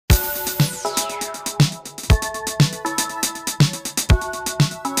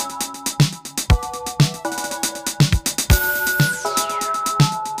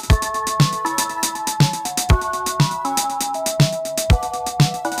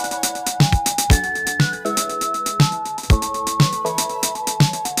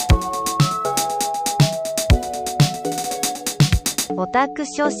タク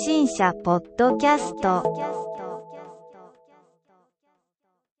初心者ポッドキャスト。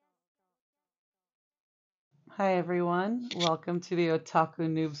Hi everyone, welcome to the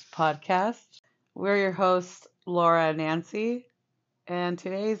Otaku Noobs podcast. We're your hosts, Laura and Nancy, and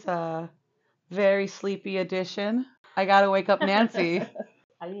today's a very sleepy edition. I gotta wake up Nancy.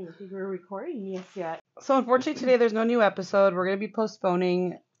 I didn't even think we were recording this yet. So unfortunately today there's no new episode. We're gonna be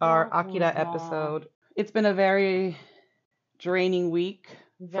postponing our Akira episode. It's been a very draining week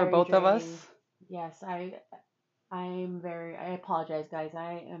for both of us. Yes, I apologize, guys.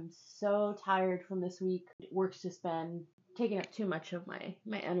 I am so tired from this week. Work's just been taking up too much of my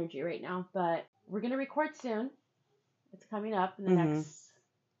energy right now, but we're going to record soon. It's coming up in the next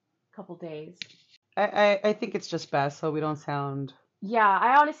couple days. I think it's just best so we don't sound... Yeah,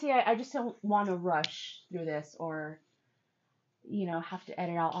 I just don't want to rush through this or, have to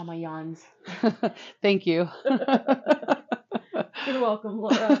edit out all my yawns. Thank you. You're welcome,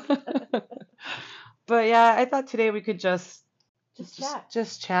 Laura. But yeah, I thought today we could just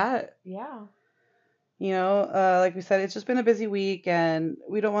chat. Yeah. Like we said, it's just been a busy week and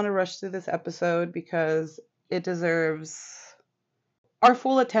we don't want to rush through this episode because it deserves our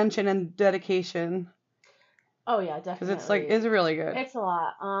full attention and dedication. Oh yeah, definitely. Because it's really good. It's a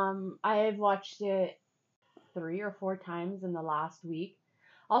lot. I've watched it 3 or 4 times in the last week.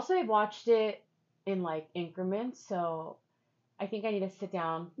 Also, I've watched it in increments, so I think I need to sit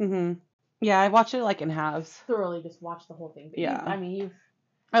down. Mm-hmm. Yeah, I watched it in halves. Thoroughly just watch the whole thing. But yeah.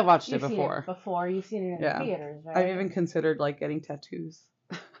 I've watched it before. You've seen it in the theaters, right? I've even considered getting tattoos.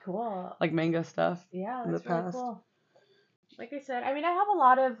 Cool. Manga stuff. Yeah, in that's the really past. Cool. Like I said, I have a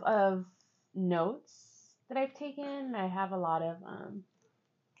lot of notes that I've taken. I have a lot of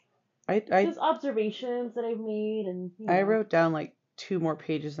just observations that I've made, and I wrote down 2 more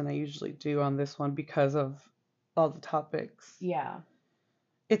pages than I usually do on this one because of all the topics. Yeah.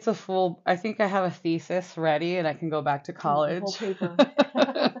 It's I think I have a thesis ready and I can go back to college. Whole paper.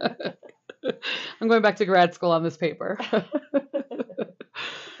 I'm going back to grad school on this paper.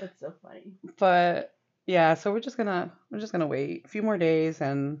 That's so funny. But yeah, so we're just gonna wait a few more days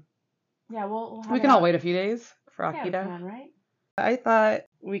and yeah, we can all wait a few days for Akira. Yeah, we can, right? I thought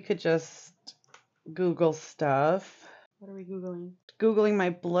we could just Google stuff. What are we Googling? Googling my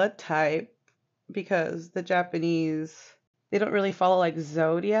blood type because the Japanese, they don't really follow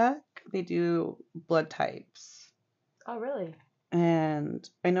zodiac. They do blood types. Oh, really? And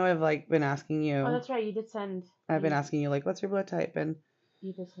I know I've been asking you. Oh, that's right. You did send. I've been asking you what's your blood type? And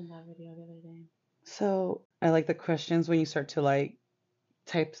you did send that video the other day. So I like the questions when you start to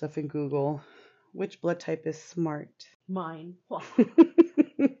type stuff in Google. Which blood type is smart? Mine.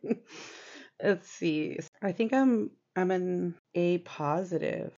 Let's see. I think I'm an A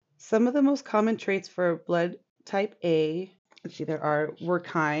positive. Some of the most common traits for blood type A, let's see, there are: we're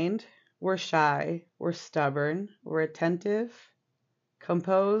kind, we're shy, we're stubborn, we're attentive,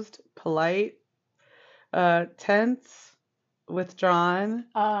 composed, polite, tense, withdrawn,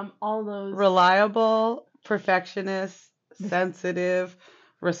 all those, reliable, perfectionist, sensitive,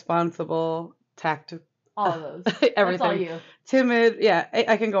 responsible, tactful. All of those. Everything. That's all you. Timid. Yeah,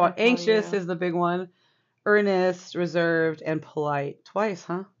 I can go on. Anxious is the big one. Earnest, reserved, and polite. Twice,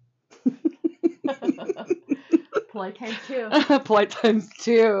 huh? Polite times 2. Polite times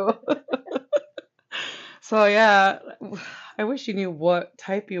 2. So yeah, I wish you knew what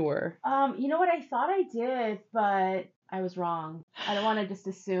type you were. You know what? I thought I did, but I was wrong. I don't want to just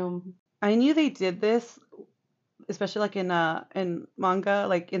assume. I knew they did this, especially in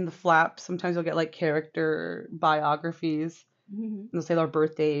manga, in the flap. Sometimes you'll get we biographies. Mm-hmm. They'll say their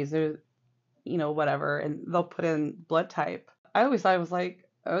birthdays or whatever, and they'll put in blood type. I always thought it was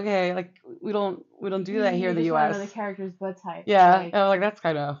okay, we don't do that here in the U.S. The character's blood type. Yeah, that's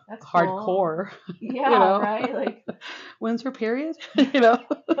kind of hardcore. Cool. Yeah, right. When's her period?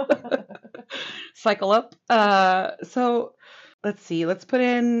 Cycle up. So let's see. Let's put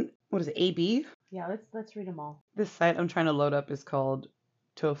in, what is it, AB? Yeah, let's read them all. This site I'm trying to load up is called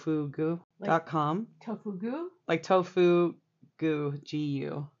tofugu.com. Tofugu? Tofugu,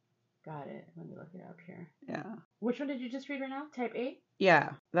 Gu. Got it. Let me look it up here. Yeah. Which one did you just read right now? Type A?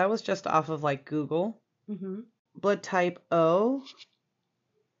 Yeah, that was just off of Google. Mm-hmm. Blood type O,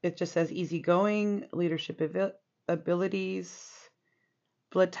 it just says easygoing, leadership abilities.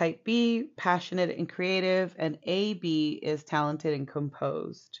 Blood type B, passionate and creative, and AB is talented and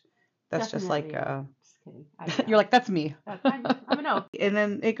composed. That's Definitely. Just kidding. You're that's me. I'm a no. And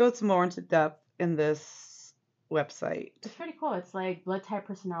then it goes more into depth in this website. It's pretty cool. It's blood type,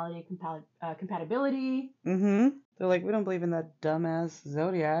 personality, compatibility. Mm-hmm. They're we don't believe in that dumbass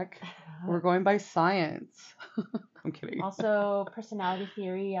zodiac. We're going by science. I'm kidding. Also, personality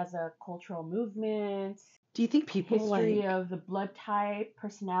theory as a cultural movement. Do you think people History of the blood type,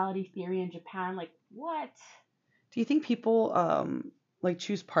 personality theory in Japan. Like, what? Do you think people like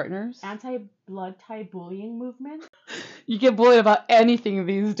choose partners? Anti-blood type bullying movement. You get bullied about anything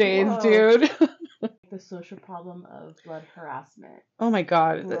these days, Whoa. dude. The social problem of blood harassment. Oh my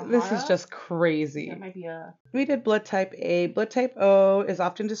god, this is Urahara? just crazy. That might be a... We did blood type A. Blood type O is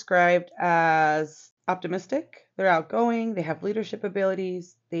often described as optimistic. They're outgoing, they have leadership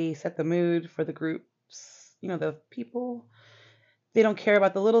abilities, they set the mood for the groups, the people. They don't care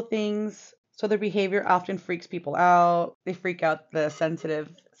about the little things, so their behavior often freaks people out. They freak out the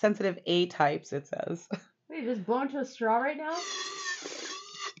sensitive A types, it says. Wait, just blow into a straw right now?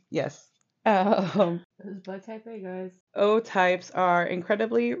 Yes. This is blood type A, guys. O types are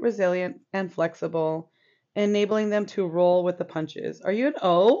incredibly resilient and flexible, enabling them to roll with the punches. Are you an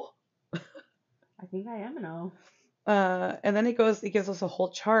O? I think I am an O. And then it gives us a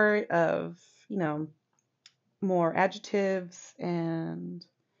whole chart of, more adjectives and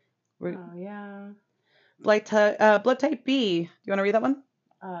Oh, yeah. blood type B. Do you want to read that one?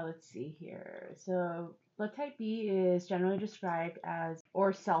 Let's see here. So, blood type B is generally described as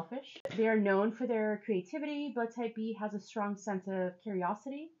or selfish. They are known for their creativity. Blood type B has a strong sense of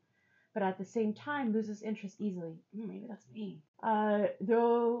curiosity, but at the same time loses interest easily. Maybe that's me.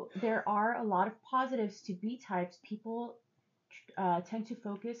 Though there are a lot of positives to B types, people tend to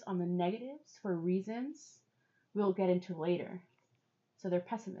focus on the negatives for reasons we'll get into later. So they're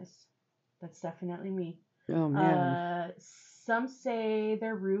pessimists. That's definitely me. Oh, man. Some say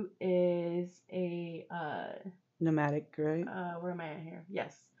their root is a nomadic, right? Where am I at here?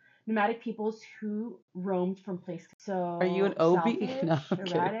 Yes, nomadic peoples who roamed from place to place. So are you an OB? Selfish, No, I'm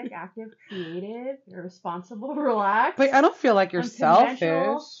erratic, kidding. active, creative, irresponsible, relaxed. But I don't feel like you're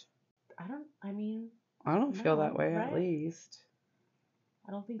selfish. I don't feel that way, right? At least.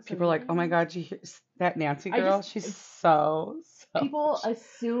 I don't think so. People are like, oh my god, you hear that Nancy girl? She's so selfish. People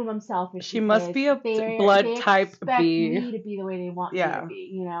assume I'm selfish. She must be a blood type B. They expect me to be the way they want me to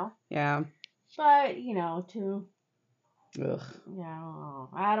be, Yeah. But, Ugh. Yeah,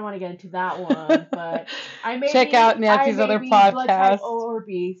 I don't want to get into that one, but check out Nancy's other podcast. Blood type O or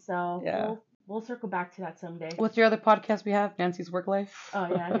B, so yeah. We'll circle back to that someday. What's your other podcast we have? Nancy's Work Life? Oh,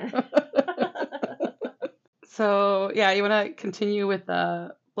 yeah. So, yeah, you want to continue with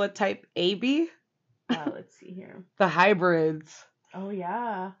blood type AB? Let's see here. The hybrids. Oh,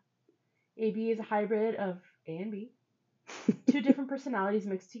 yeah. AB is a hybrid of A and B. Two different personalities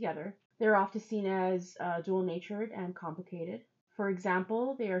mixed together. They're often seen as dual-natured and complicated. For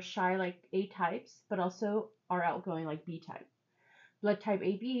example, they are shy like A types, but also are outgoing like B type. Blood type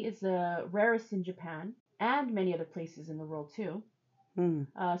AB is the rarest in Japan and many other places in the world too.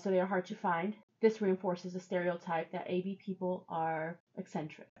 So they are hard to find. This reinforces the stereotype that AB people are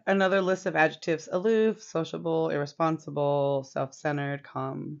eccentric. Another list of adjectives: aloof, sociable, irresponsible, self-centered,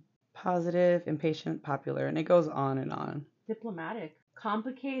 calm, positive, impatient, popular, and it goes on and on. Diplomatic,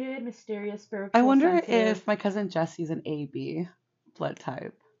 complicated, mysterious, spiritual, I wonder sensitive, if my cousin Jessie's an AB blood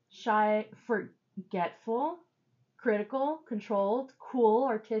type. Shy, forgetful, critical, controlled, cool,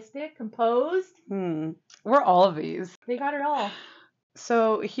 artistic, composed. We're all of these. They got it all.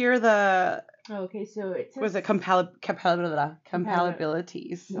 So here are the... Okay, so it says... Was it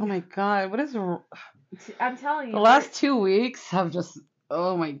compatibilities? Oh my god, what is... I'm telling you. The last 2 weeks have just...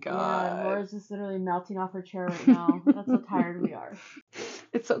 Oh my god. Yeah, Laura's just literally melting off her chair right now. That's how tired we are.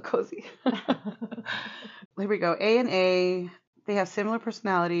 It's so cozy. Here we go. A and A, they have similar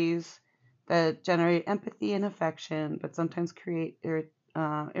personalities that generate empathy and affection, but sometimes create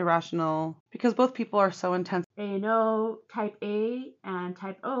irrational, because both people are so intense. A and O, type A and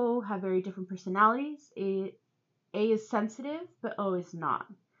type O have very different personalities. A is sensitive, but O is not.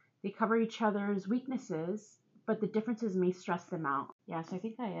 They cover each other's weaknesses, but the differences may stress them out. Yeah, so I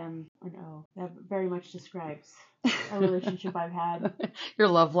think I am an O. That very much describes a relationship I've had. Your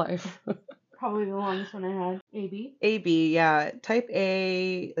love life. Probably the longest one I had. AB? AB, yeah. Type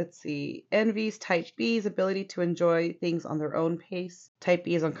A, let's see, envies type B's ability to enjoy things on their own pace. Type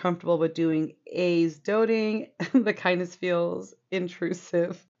B is uncomfortable with doing A's doting. The kindness feels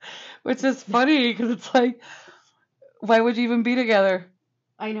intrusive. Which is funny, because it's like, why would you even be together?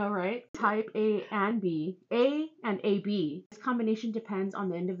 I know, right? Type A and B. A and AB. This combination depends on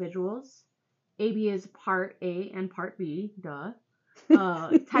the individuals. AB is part A and part B. Duh.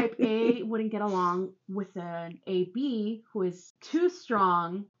 Type A wouldn't get along with an AB who is too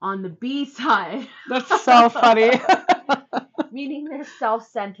strong on the B side. That's so funny. Meaning they're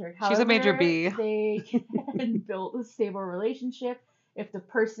self-centered. She's a major B. They can build a stable relationship if the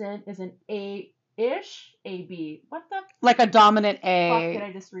person is an A ish AB. What the Like a dominant fuck did A.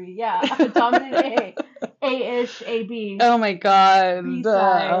 I just read? Yeah, dominant A. A-ish AB. Oh my God.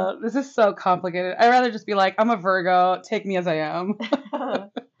 B-side. This is so complicated. I'd rather just be like, I'm a Virgo. Take me as I am.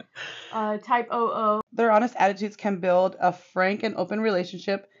 Type OO. Their honest attitudes can build a frank and open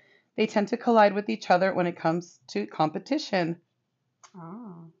relationship. They tend to collide with each other when it comes to competition.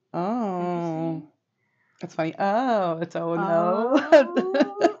 Oh. Oh. That's funny. Oh, it's O and O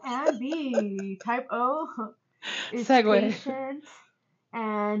O. and B. Type O is Segue. patient,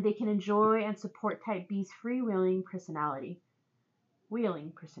 and they can enjoy and support Type B's freewheeling personality.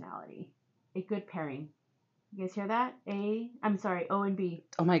 Wheeling personality. A good pairing. You guys hear that? O and B.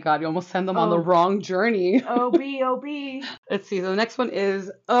 Oh my God, you almost send them on the wrong journey. OB. Let's see. The next one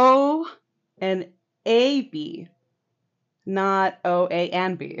is O and AB, not O, A,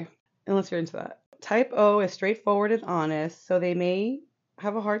 and B. Unless you're into that. Type O is straightforward and honest, so they may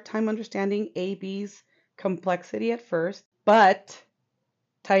have a hard time understanding AB's complexity at first, but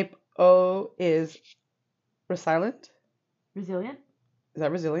type O is resilient. Resilient? Is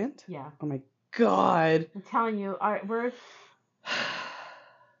that resilient? Yeah. Oh my God. I'm telling you, we're.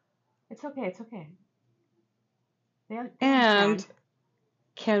 It's okay. It's okay. They And understand.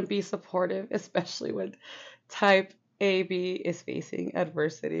 can be supportive, especially when type AB is facing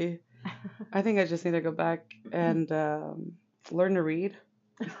adversity. I think I just need to go back and learn to read.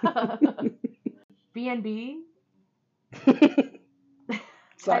 B and B.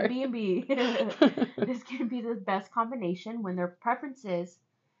 Sorry. Type B and B. This can be the best combination when their preferences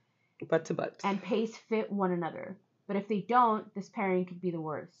Butt to butt. and pace fit one another. But if they don't, this pairing could be the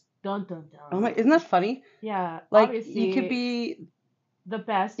worst. Dun dun dun. Oh my! Isn't that funny? Yeah. Like obviously, you could be the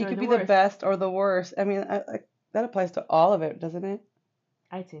best. you or could the be worst. the best or the worst. I mean, that applies to all of it, doesn't it?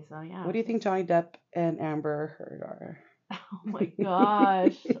 I'd say so. Yeah. What do you think Johnny Depp and Amber Heard are? Oh my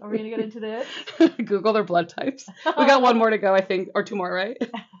gosh. Are we gonna get into this? Google their blood types. We got one more to go, I think, or two more, right?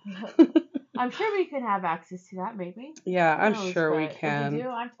 I'm sure we can have access to that, maybe. Yeah, I'm Who knows, sure we but can. If we do,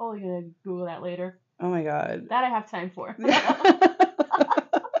 I'm totally gonna Google that later. Oh my God. That I have time for.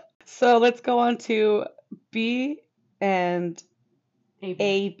 So let's go on to B and AB.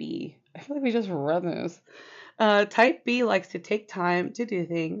 AB. I feel like we just read this. Type B likes to take time to do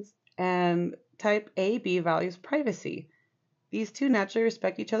things, and type AB values privacy. These two naturally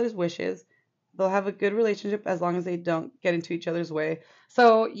respect each other's wishes. They'll have a good relationship as long as they don't get into each other's way.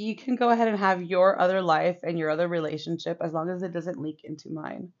 So you can go ahead and have your other life and your other relationship as long as it doesn't leak into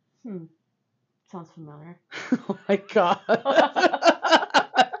mine. Sounds familiar. Oh my God.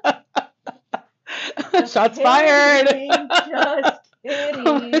 Shots fired. Just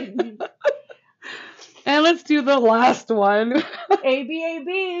kidding. And let's do the last one.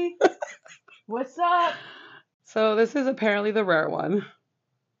 AB. What's up? So this is apparently the rare one.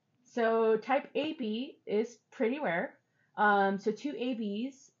 So type AB is pretty rare. So two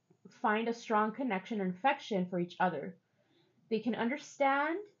ABs find a strong connection and affection for each other. They can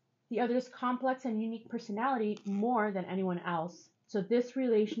understand the other's complex and unique personality more than anyone else. So this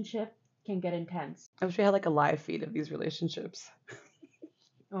relationship can get intense. I wish we had like a live feed of these relationships.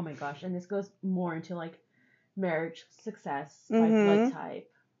 Oh my gosh. And this goes more into like marriage success by blood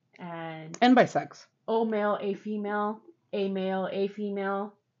type. And by sex. O male, A female, A male, A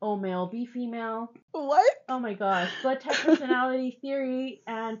female, O male, B female. What? Oh my gosh. Blood type personality theory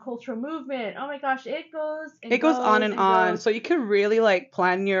and cultural movement. Oh my gosh. It goes on and on. So you can really like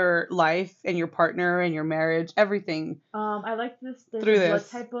plan your life and your partner and your marriage, everything. I like this. There's through a blood this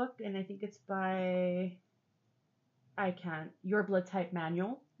type book, and I think it's by Your Blood Type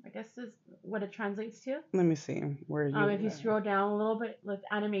Manual, I guess is what it translates to. Let me see. Where you if you scroll down a little bit with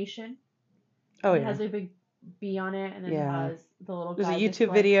animation. Oh, it yeah. has a big B on it, and then it has the little There's guy a just, YouTube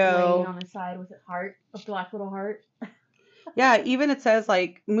like, video laying on the side with a black little heart. Yeah, even it says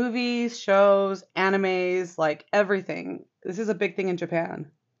like movies, shows, animes, like everything. This is a big thing in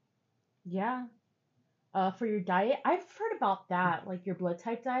Japan. Yeah. For your diet, I've heard about that, like your blood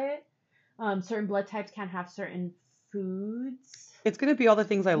type diet. Certain blood types can't have certain foods. It's gonna be all the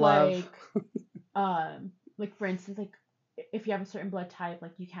things I love. Like for instance, like if you have a certain blood type,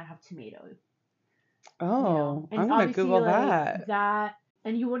 like you can't have tomatoes. Oh, And I'm gonna obviously, Google like, that.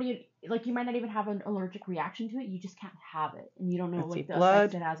 And you wouldn't like you might not even have an allergic reaction to it. You just can't have it, and you don't know Let's see, the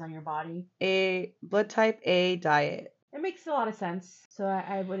effects it has on your body. A blood type A diet. It makes a lot of sense. So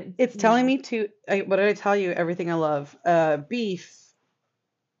I wouldn't. It's telling me to. What did I tell you? Everything I love. Beef,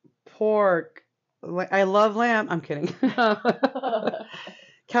 pork. I love lamb. I'm kidding.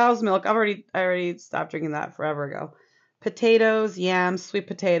 Cow's milk. I already stopped drinking that forever ago. Potatoes, yams, sweet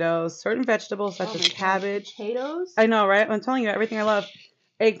potatoes, certain vegetables such as cabbage. Potatoes? I know, right? I'm telling you everything I love.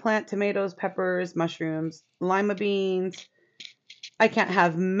 eggplant, tomatoes, peppers, mushrooms, lima beans. I can't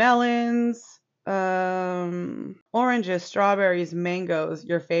have melons, oranges, strawberries, mangoes,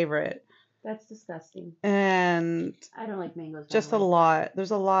 your favorite. That's disgusting. And I don't like mangoes. just a lot.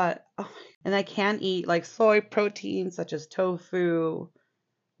 There's a lot. Oh, and I can eat like soy protein such as tofu,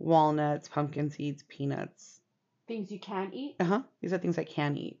 walnuts, pumpkin seeds, peanuts. Things you can eat? These are things I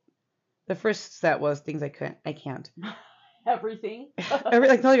can eat. The first set was things I can't. Everything.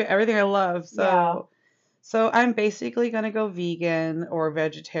 Everything I love. So Yeah. So I'm basically gonna go vegan or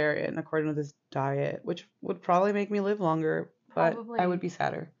vegetarian according to this diet, which would probably make me live longer, but Probably. I would be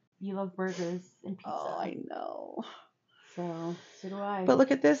sadder. You love burgers and pizza. Oh, I know. So do I. But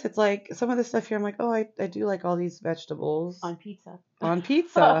look at this. It's like some of this stuff here. I'm like, oh, I do like all these vegetables. On pizza. On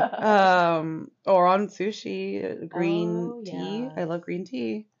pizza. Or on sushi. Green tea. Yes. I love green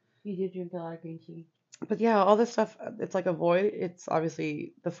tea. You do drink a lot of green tea. But yeah, all this stuff, it's like avoid. It's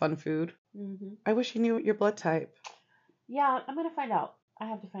obviously the fun food. Mm-hmm. I wish you knew your blood type. Yeah, I'm going to find out. I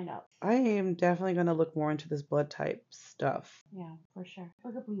have to find out. I am definitely going to look more into this blood type stuff. Yeah, for sure.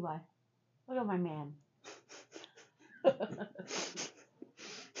 Look at Levi. Look at my man.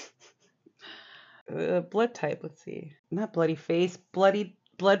 Blood type, let's see. Not bloody face,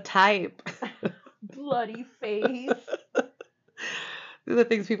 blood type. Bloody face. These are the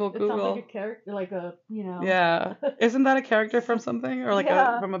things people Google. It sounds like a character, like a, Yeah. Isn't that a character from something? Or like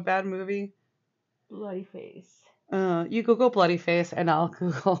from a bad movie? Bloody face. You Google bloody face and I'll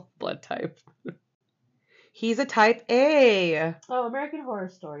Google blood type. He's a type A. Oh, American Horror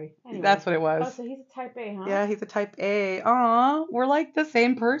Story. Anyway. That's what it was. Oh, so he's a type A, huh? Yeah, he's a type A. Aw, we're like the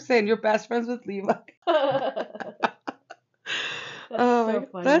same person. You're best friends with Levi. So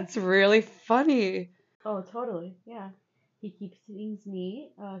funny. That's really funny. Oh, totally. Yeah. He keeps things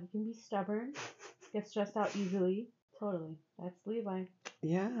neat. He can be stubborn. Gets stressed out easily. Totally. That's Levi.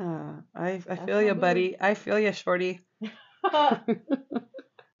 Yeah. I feel you, buddy. I feel you, shorty.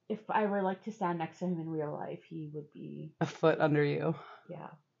 If I were like to stand next to him in real life, he would be a foot under you. Yeah.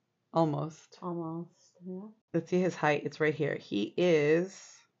 Almost. Yeah. Let's see his height. It's right here.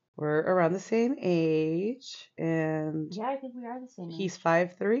 We're around the same age, and yeah, I think we are the same age. He's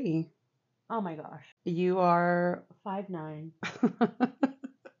 5'3". Oh my gosh. You are 5'9".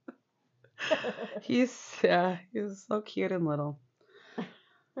 He's so cute and little.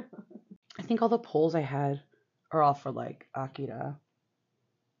 I think all the polls I had are all for like Akira.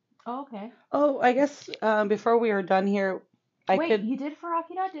 Oh, okay. Oh, I guess before we are done here, you did for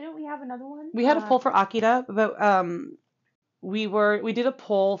Akira? Didn't we have another one? We had a poll for Akira, but we did a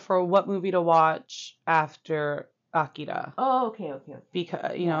poll for what movie to watch after Akira. Oh, okay.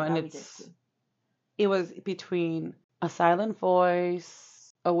 Because and it was between A Silent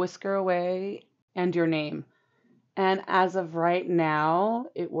Voice, A Whisker Away, and Your Name. And as of right now,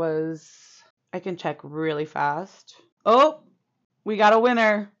 I can check really fast. Oh, we got a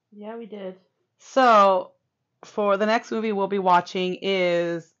winner. Yeah, we did. So, for the next movie we'll be watching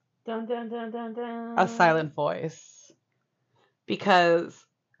is dun, dun, dun, dun, dun. A Silent Voice. Because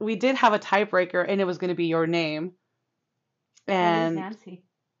we did have a tiebreaker and it was going to be Your Name. And Nancy.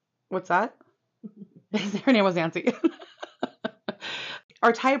 What's that? Her name was Nancy.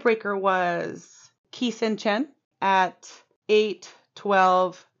 Our tiebreaker was Ki-Sin Chen at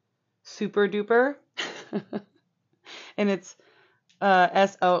 8/12 Super Duper. And it's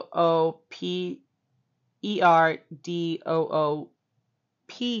SOOPERDOOPER.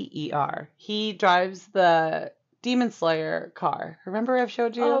 He drives the Demon Slayer car. Remember I've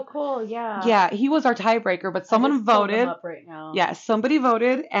showed you? Oh, cool. Yeah. Yeah, he was our tiebreaker, but someone voted. Him up right now. Yeah, somebody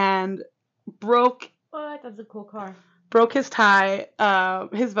voted and broke. What? That's a cool car. Broke his tie,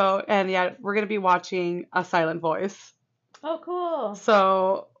 his vote, and yeah, we're gonna be watching A Silent Voice. Oh, cool.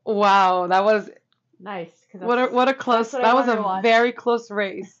 So wow, that was nice. What a close. That was a very close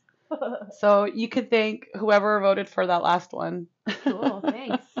race. So you could thank whoever voted for that last one. Cool.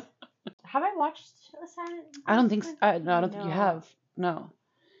 Thanks. Have I watched A Silent Voice? I don't think. I don't think you have. No.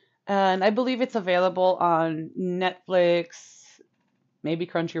 And I believe it's available on Netflix, maybe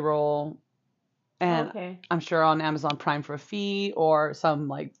Crunchyroll. And I'm sure on Amazon Prime for a fee or some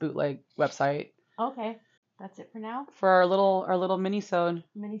like bootleg website. Okay, that's it for now. For our little Minisode.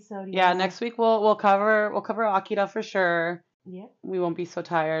 Minisode. Yeah, next week we'll cover Akira for sure. Yep. We won't be so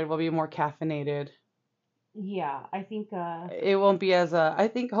tired. We'll be more caffeinated. Yeah, I think. It won't be I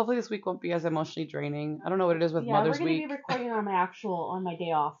think hopefully this week won't be as emotionally draining. I don't know what it is with Mother's Week. Yeah, we're gonna be recording on my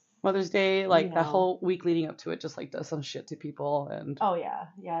day off. Mother's Day, like the whole week leading up to it, just like does some shit to people and. Oh yeah,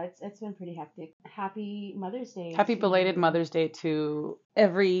 it's been pretty hectic. Happy Mother's Day. Happy belated Mother's Day to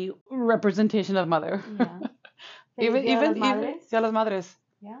every representation of mother. Yeah. even Dia las Madres.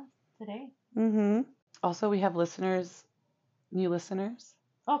 today. Mm-hmm. Also, we have new listeners,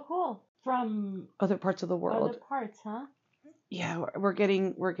 Oh, cool. From other parts of the world. other parts, huh? Yeah, we're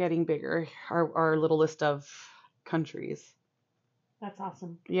getting bigger. Our little list of countries. That's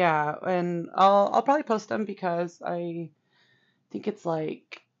awesome. Yeah, and I'll probably post them because I think it's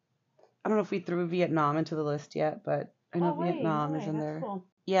like, I don't know if we threw Vietnam into the list yet, but I know Vietnam is in That's there. cool.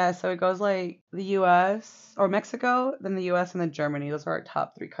 Yeah, so it goes like the US or Mexico, then the US, and then Germany. Those are our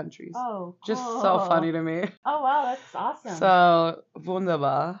top 3 countries. Oh, cool. Just so funny to me. Oh, wow, that's awesome. So,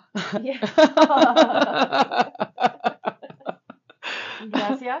 wunderbar. Yeah.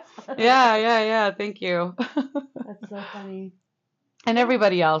 Gracias. Yeah. Thank you. That's so funny. And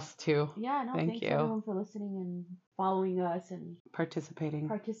everybody else too. Yeah, no, Thank thanks you. everyone for listening and following us and Participating.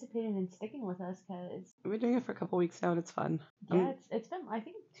 and sticking with us, because We've been doing it for a couple weeks now and it's fun. yeah, it's been, I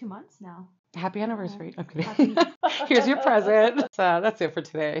think, 2 months now. Happy anniversary. I'm kidding. Happy- Here's your present. So that's it for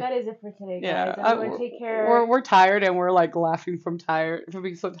today. That is it for today, guys. Yeah, Everyone take care. We're tired and we're like laughing from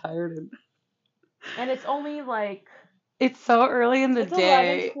being so tired, And it's only like it's so early in the it's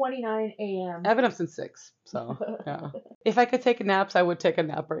day. 11:29 a.m. I've been up since 6, so yeah. If I could take naps, I would take a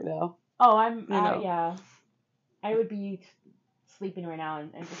nap right now. Oh, I'm know. I would be sleeping right now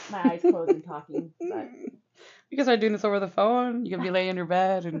and just my eyes closed and talking. But You can start doing this over the phone. You can be laying in your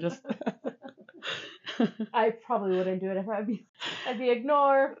bed and just. I probably wouldn't do it if I'd be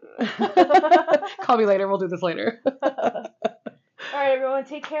ignore. Call me later. We'll do this later. All right, everyone,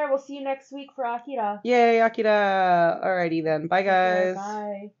 take care. We'll see you next week for Akira. Yay, Akira. Alrighty then. Bye, Take care. guys.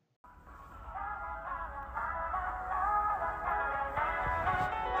 Bye.